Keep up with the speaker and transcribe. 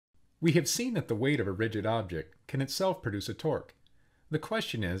We have seen that the weight of a rigid object can itself produce a torque. The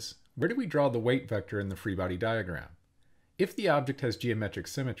question is, where do we draw the weight vector in the free body diagram? If the object has geometric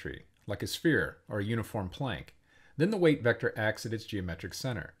symmetry, like a sphere or a uniform plank, then the weight vector acts at its geometric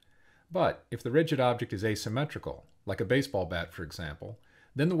center. But if the rigid object is asymmetrical, like a baseball bat for example,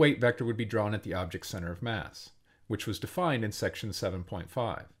 then the weight vector would be drawn at the object's center of mass, which was defined in section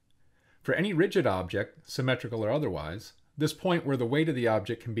 7.5. For any rigid object, symmetrical or otherwise, this point where the weight of the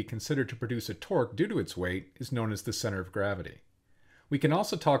object can be considered to produce a torque due to its weight is known as the center of gravity. We can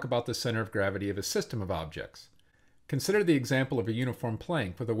also talk about the center of gravity of a system of objects. Consider the example of a uniform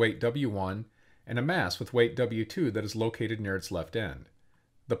plank with a weight W1 and a mass with weight W2 that is located near its left end.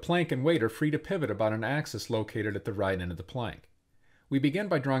 The plank and weight are free to pivot about an axis located at the right end of the plank. We begin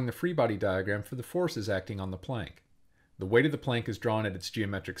by drawing the free body diagram for the forces acting on the plank. The weight of the plank is drawn at its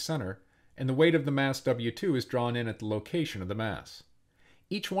geometric center, and the weight of the mass W2 is drawn in at the location of the mass.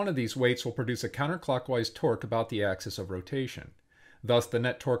 Each one of these weights will produce a counterclockwise torque about the axis of rotation. Thus, the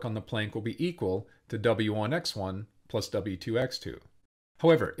net torque on the plank will be equal to W1x1 plus W2x2.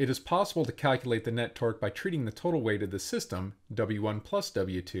 However, it is possible to calculate the net torque by treating the total weight of the system, W1 plus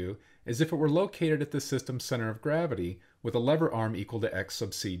W2, as if it were located at the system's center of gravity with a lever arm equal to x sub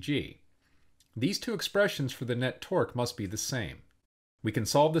cg. These two expressions for the net torque must be the same. We can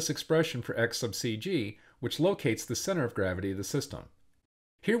solve this expression for x sub cg, which locates the center of gravity of the system.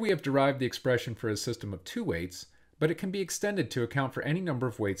 Here we have derived the expression for a system of two weights, but it can be extended to account for any number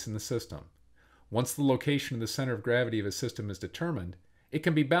of weights in the system. Once the location of the center of gravity of a system is determined, it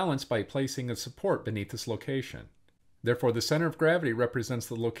can be balanced by placing a support beneath this location. Therefore, the center of gravity represents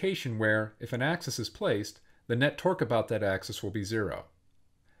the location where, if an axis is placed, the net torque about that axis will be zero.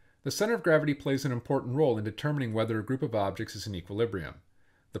 The center of gravity plays an important role in determining whether a group of objects is in equilibrium.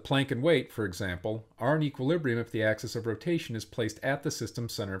 The plank and weight, for example, are in equilibrium if the axis of rotation is placed at the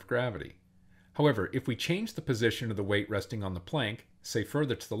system's center of gravity. However, if we change the position of the weight resting on the plank, say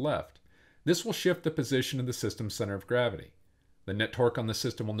further to the left, this will shift the position of the system's center of gravity. The net torque on the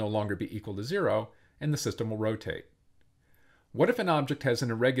system will no longer be equal to zero, and the system will rotate. What if an object has an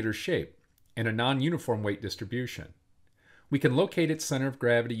irregular shape and a non-uniform weight distribution? We can locate its center of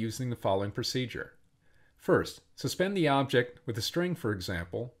gravity using the following procedure. First, suspend the object with a string, for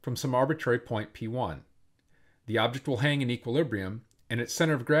example, from some arbitrary point P1. The object will hang in equilibrium, and its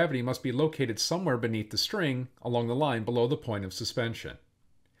center of gravity must be located somewhere beneath the string along the line below the point of suspension.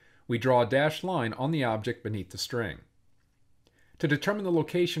 We draw a dashed line on the object beneath the string. To determine the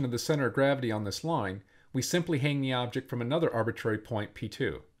location of the center of gravity on this line, we simply hang the object from another arbitrary point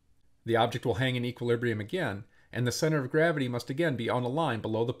P2. The object will hang in equilibrium again, and the center of gravity must again be on a line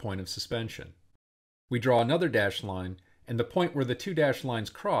below the point of suspension. We draw another dashed line, and the point where the two dashed lines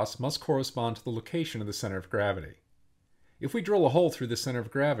cross must correspond to the location of the center of gravity. If we drill a hole through the center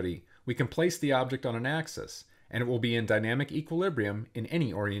of gravity, we can place the object on an axis, and it will be in dynamic equilibrium in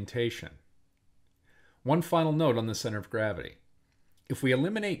any orientation. One final note on the center of gravity. If we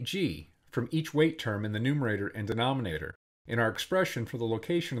eliminate g from each weight term in the numerator and denominator in our expression for the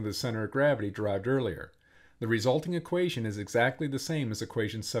location of the center of gravity derived earlier, the resulting equation is exactly the same as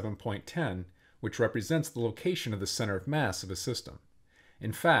equation 7.10, which represents the location of the center of mass of a system.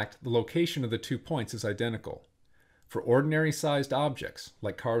 In fact, the location of the 2 points is identical. For ordinary sized objects,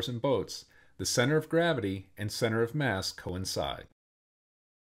 like cars and boats, the center of gravity and center of mass coincide.